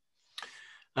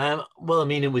moment. Well, I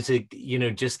mean, it was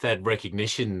just that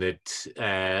recognition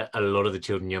that a lot of the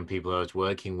children, young people I was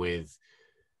working with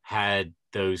had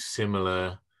those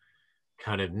similar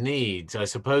kind of needs. I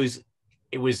suppose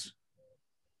it was,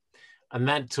 and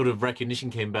that sort of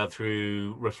recognition came about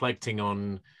through reflecting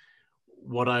on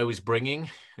what I was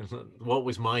bringing, what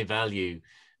was my value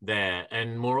there.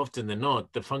 And more often than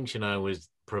not, the function I was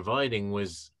providing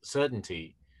was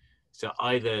certainty. So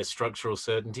either structural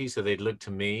certainty, so they'd look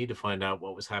to me to find out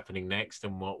what was happening next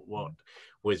and what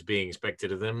was being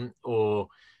expected of them, or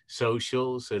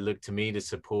social, so look to me to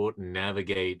support and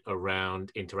navigate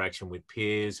around interaction with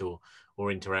peers or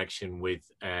interaction with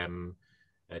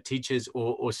teachers,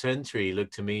 or sensory, look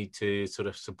to me to sort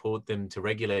of support them to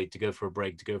regulate, to go for a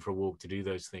break, to go for a walk, to do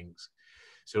those things.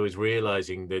 So I was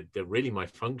realizing that really my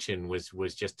function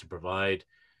was just to provide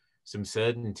some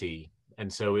certainty.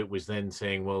 And so it was then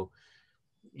saying, well,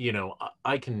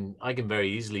 I can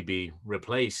very easily be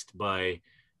replaced by,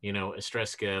 a stress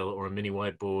scale or a mini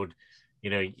whiteboard.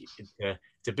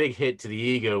 It's a big hit to the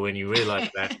ego when you realize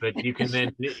that, but you can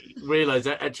then realize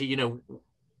that actually,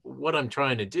 what I'm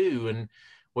trying to do and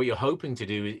what you're hoping to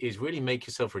do is really make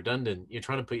yourself redundant. You're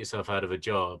trying to put yourself out of a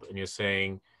job, and you're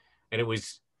saying, and it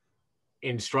was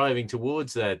in striving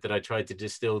towards that I tried to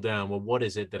distill down, well, what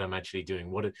is it that I'm actually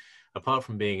doing? Apart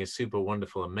from being a super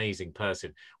wonderful, amazing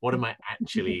person, what am I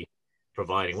actually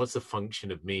providing? What's the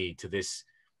function of me to this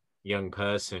young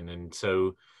person? And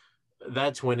so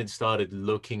that's when it started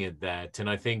looking at that. And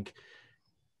I think,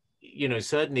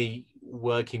 certainly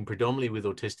working predominantly with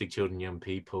autistic children, young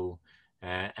people,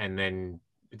 and then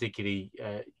particularly,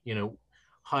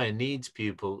 higher needs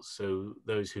pupils, so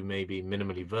those who may be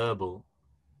minimally verbal,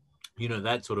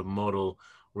 that sort of model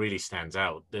really stands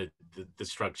out, the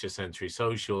structure, sensory,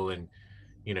 social, and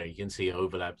you can see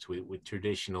overlaps with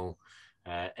traditional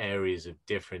areas of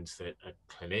difference that a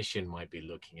clinician might be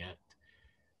looking at.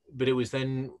 But it was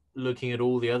then looking at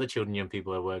all the other children, young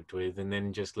people I worked with, and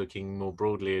then just looking more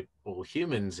broadly at all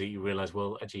humans, that you realize,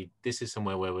 well, actually, this is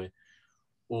somewhere where we're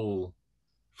all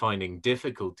finding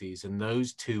difficulties, and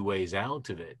those two ways out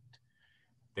of it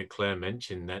that Claire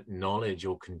mentioned, that knowledge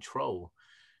or control,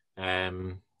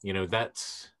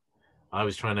 that's, I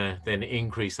was trying to then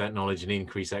increase that knowledge and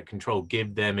increase that control,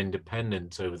 give them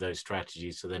independence over those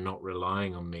strategies so they're not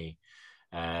relying on me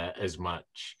as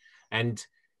much. And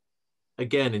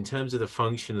again, in terms of the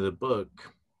function of the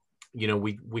book,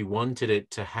 we wanted it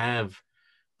to have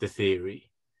the theory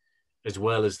as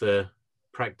well as the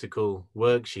practical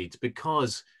worksheets,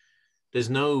 because there's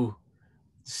no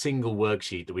single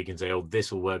worksheet that we can say, oh,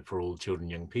 this will work for all children,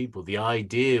 young people. The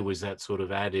idea was that sort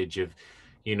of adage of,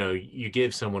 you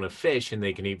give someone a fish and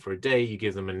they can eat for a day, you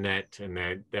give them a net and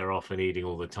they're off and eating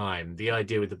all the time. The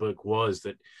idea with the book was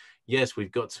that, yes,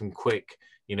 we've got some quick,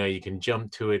 you can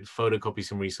jump to it, photocopy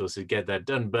some resources, get that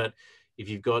done. But if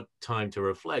you've got time to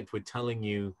reflect, we're telling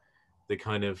you the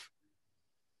kind of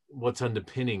what's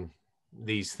underpinning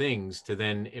these things to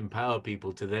then empower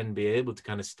people to then be able to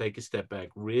kind of take a step back,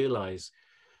 realize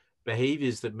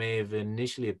behaviors that may have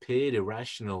initially appeared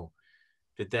irrational,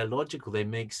 that they're logical, they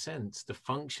make sense. The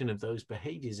function of those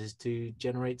behaviors is to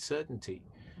generate certainty.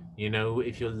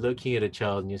 If you're looking at a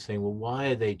child and you're saying, well, why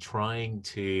are they trying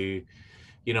to,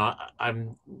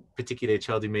 I'm particularly a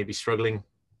child who may be struggling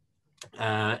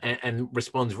and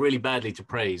responds really badly to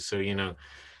praise. So,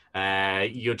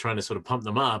 you're trying to sort of pump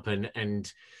them up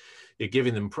and you're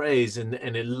giving them praise, and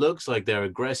it looks like they're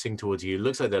aggressing towards you. It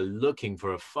looks like they're looking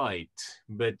for a fight,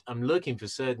 but I'm looking for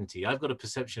certainty. I've got a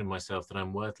perception of myself that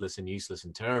I'm worthless and useless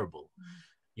and terrible.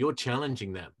 You're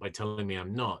challenging that by telling me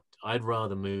I'm not. I'd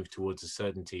rather move towards a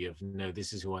certainty of, no,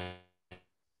 this is who I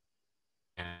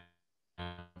am.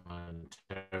 I'm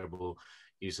terrible,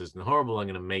 useless and horrible. I'm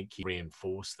going to make you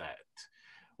reinforce that.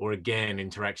 Or again,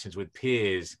 interactions with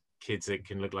peers, kids that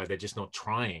can look like they're just not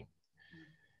trying.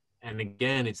 And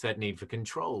again, it's that need for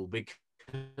control,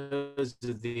 because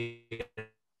of the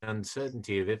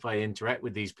uncertainty of, if I interact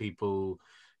with these people,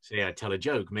 say I tell a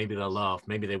joke, maybe they'll laugh,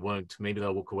 maybe they won't, maybe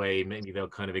they'll walk away, maybe they'll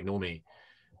kind of ignore me.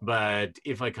 But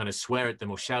if I kind of swear at them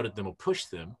or shout at them or push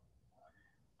them,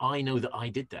 I know that I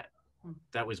did that.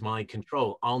 That was my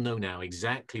control. I'll know now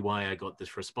exactly why I got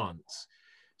this response.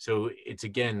 So it's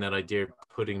again that idea of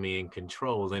putting me in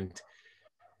control. And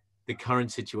the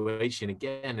current situation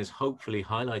again has hopefully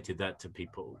highlighted that to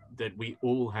people, that we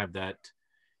all have that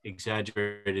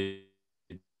exaggerated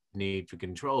need for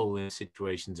control in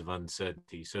situations of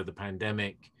uncertainty. So the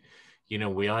pandemic,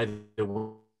 we either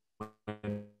want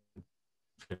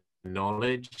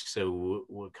knowledge, so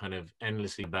we're kind of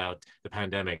endlessly about the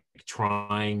pandemic,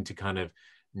 trying to kind of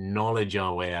knowledge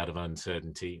our way out of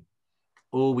uncertainty,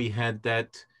 or we had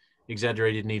that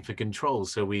exaggerated need for control.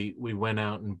 So we went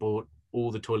out and bought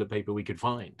all the toilet paper we could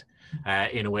find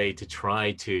in a way to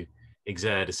try to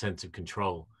exert a sense of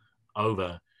control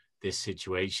over this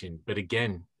situation. But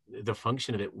again, the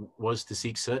function of it was to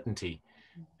seek certainty.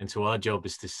 And so our job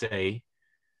is to say,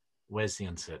 where's the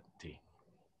uncertainty?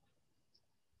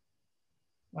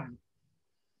 Wow.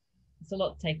 It's a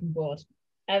lot to take on board.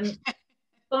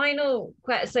 Final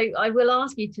question. So I will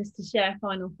ask you just to share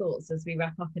final thoughts as we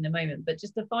wrap up in a moment, but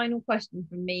just a final question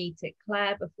from me to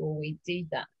Claire before we do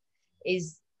that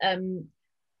is,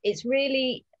 it's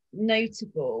really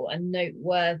notable and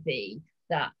noteworthy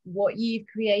that what you've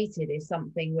created is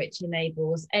something which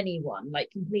enables anyone, like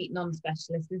complete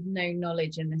non-specialists with no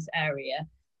knowledge in this area,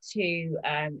 to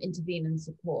intervene and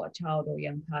support a child or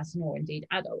young person, or indeed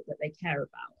adult, that they care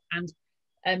about.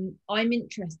 And I'm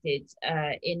interested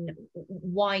in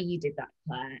why you did that,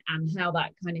 Claire, and how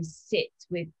that kind of sits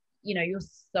with, you're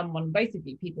someone, both of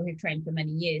you, people who've trained for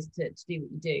many years to do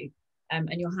what you do, and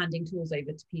you're handing tools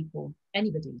over to people,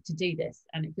 anybody, to do this,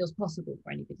 and it feels possible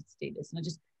for anybody to do this. And I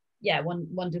just,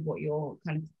 wondered what your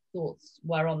kind of thoughts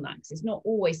were on that, because it's not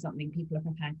always something people are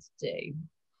prepared to do.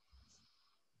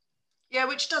 Yeah,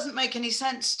 which doesn't make any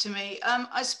sense to me.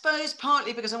 I suppose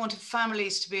partly because I wanted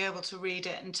families to be able to read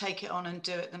it and take it on and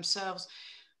do it themselves.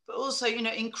 But also,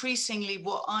 increasingly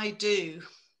what I do,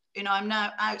 I'm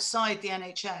now outside the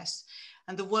NHS,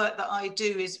 and the work that I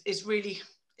do is really,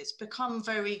 it's become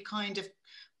very kind of,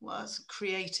 it's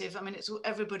creative. I mean,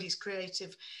 everybody's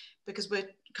creative because we're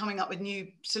coming up with new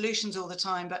solutions all the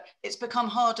time, but it's become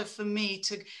harder for me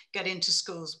to get into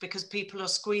schools because people are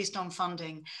squeezed on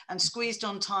funding and squeezed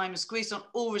on time and squeezed on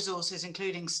all resources,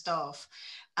 including staff.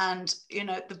 And,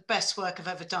 the best work I've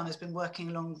ever done has been working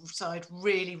alongside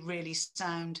really, really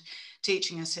sound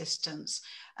teaching assistants,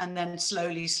 and then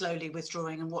slowly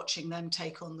withdrawing and watching them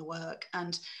take on the work.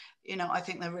 And, I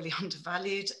think they're really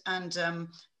undervalued. And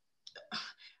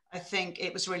I think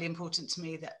it was really important to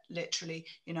me that literally,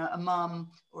 a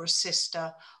mum or a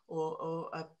sister or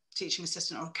a teaching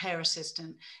assistant or a care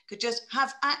assistant could just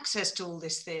have access to all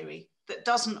this theory that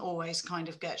doesn't always kind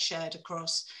of get shared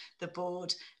across the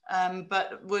board,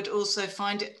 but would also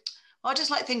find it, I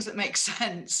just like things that make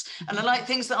sense, and I like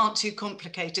things that aren't too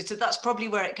complicated. So that's probably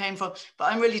where it came from.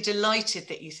 But I'm really delighted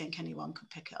that you think anyone can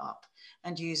pick it up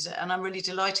and use it. And I'm really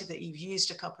delighted that you've used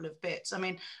a couple of bits. I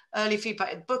mean, early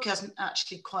feedback, the book hasn't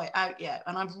actually quite out yet.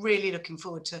 And I'm really looking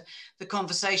forward to the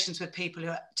conversations with people who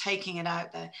are taking it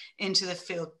out there into the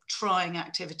field, trying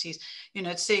activities,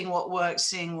 seeing what works,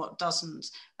 seeing what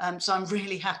doesn't. So I'm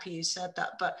really happy you said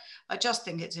that. But I just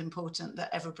think it's important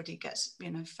that everybody gets,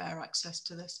 fair access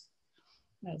to this.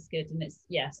 That's good. And it's,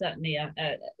 certainly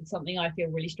something I feel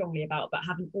really strongly about, but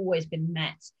haven't always been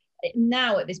met.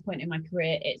 Now at this point in my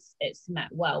career, it's met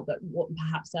well, but what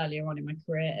perhaps earlier on in my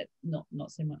career,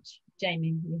 not so much.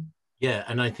 Jamie? Yeah,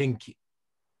 and I think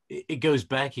it goes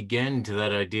back again to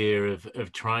that idea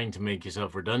of trying to make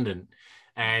yourself redundant,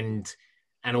 and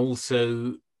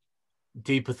also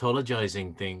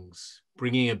depathologizing things,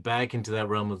 bringing it back into that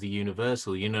realm of the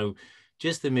universal.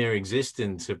 Just the mere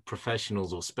existence of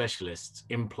professionals or specialists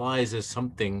implies as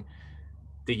something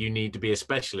that you need to be a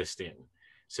specialist in.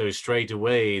 So straight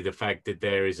away, the fact that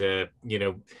there is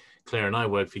Claire and I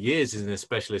worked for years in a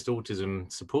specialist autism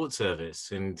support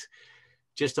service, and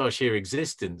just our sheer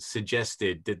existence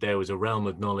suggested that there was a realm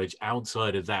of knowledge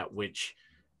outside of that which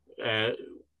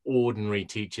ordinary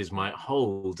teachers might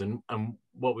hold. And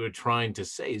what we were trying to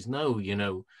say is, no,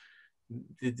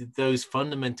 those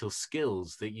fundamental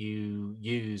skills that you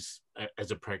use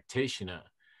as a practitioner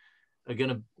are going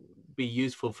to be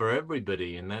useful for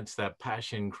everybody, and that's that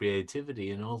passion,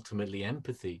 creativity, and ultimately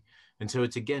empathy. And so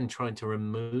it's again trying to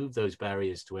remove those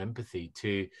barriers to empathy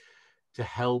to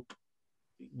help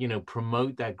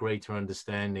promote that greater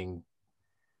understanding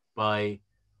by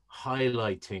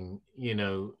highlighting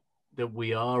that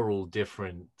we are all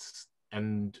different,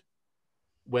 and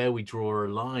where we draw a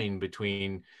line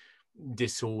between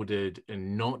disordered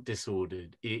and not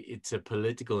disordered, it's a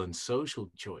political and social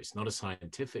choice, not a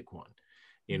scientific one.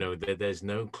 There's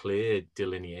no clear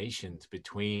delineations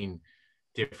between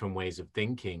different ways of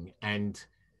thinking, and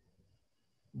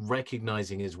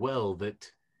recognizing as well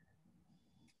that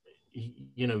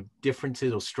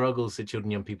differences or struggles that children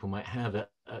and young people might have are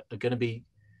going to be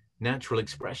natural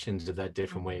expressions of that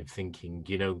different way of thinking.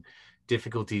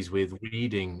 difficulties with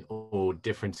reading or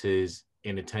differences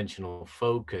in attentional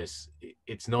focus,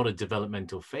 it's not a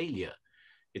developmental failure.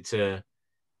 It's a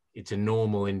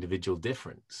normal individual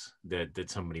difference that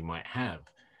somebody might have.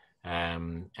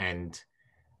 And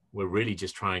we're really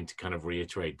just trying to kind of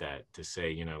reiterate that, to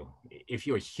say, you know, if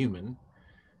you're human,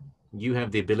 you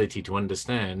have the ability to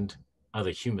understand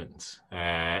other humans,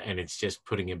 and it's just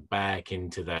putting it back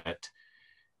into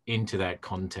that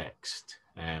context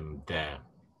there.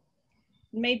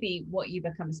 Maybe what you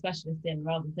become a specialist in,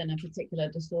 rather than a particular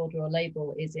disorder or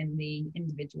label, is in the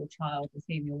individual child with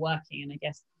whom you're working. And I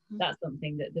guess that's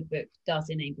something that the book does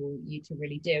enable you to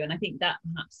really do. And I think that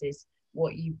perhaps is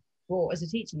what you brought as a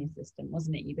teaching assistant,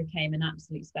 wasn't it? You became an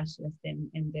absolute specialist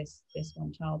in this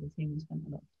one child with whom you spent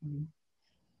a lot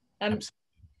of time.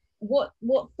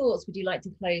 What thoughts would you like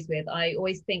to close with? I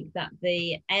always think that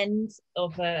the end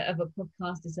of a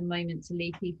podcast is a moment to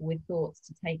leave people with thoughts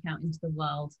to take out into the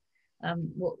world.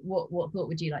 What thought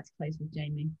would you like to close with,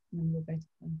 Jamie? And then we'll go to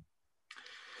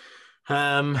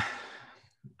them.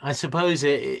 I suppose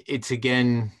it's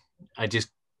again, I just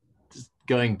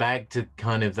going back to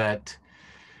kind of that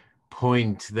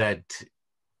point that,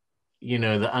 you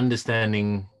know, the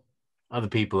understanding other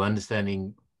people,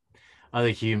 understanding other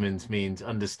humans means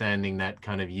understanding that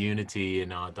kind of unity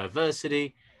in our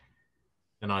diversity,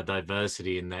 and our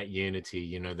diversity in that unity,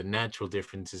 you know, the natural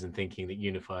differences in thinking that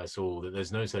unify us all, that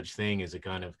there's no such thing as a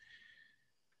kind of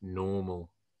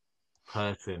normal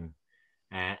person.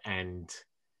 And,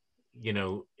 you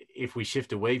know, if we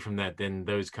shift away from that, then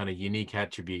those kind of unique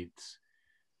attributes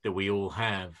that we all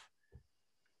have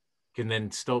can then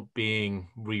stop being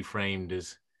reframed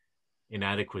as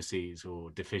inadequacies or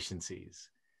deficiencies,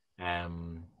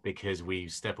 because we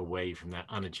step away from that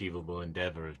unachievable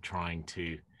endeavor of trying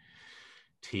to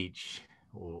teach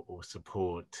or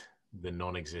support the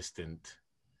non-existent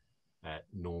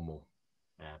normal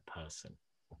person.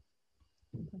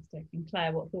 Fantastic. And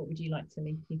Claire, what thought would you like to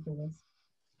leave people with?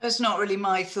 That's not really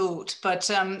my thought, but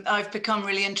I've become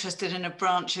really interested in a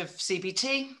branch of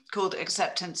CBT called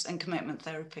acceptance and commitment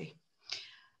therapy.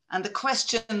 And the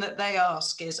question that they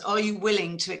ask is, are you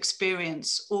willing to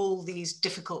experience all these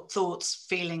difficult thoughts,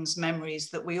 feelings, memories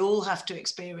that we all have to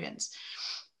experience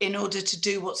in order to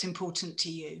do what's important to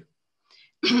you?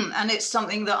 And it's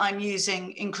something that I'm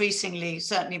using increasingly,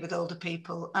 certainly with older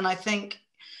people. And I think,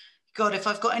 God, if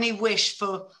I've got any wish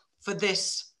for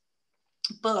this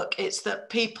book, it's that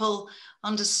people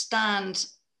understand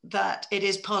that it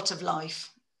is part of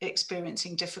life,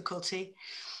 experiencing difficulty,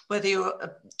 whether you're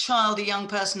a child, a young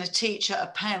person, a teacher, a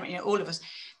parent, you know, all of us,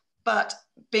 but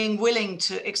being willing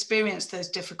to experience those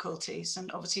difficulties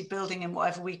and obviously building in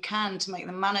whatever we can to make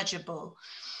them manageable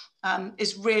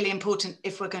is really important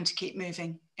if we're going to keep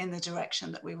moving in the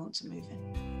direction that we want to move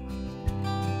in.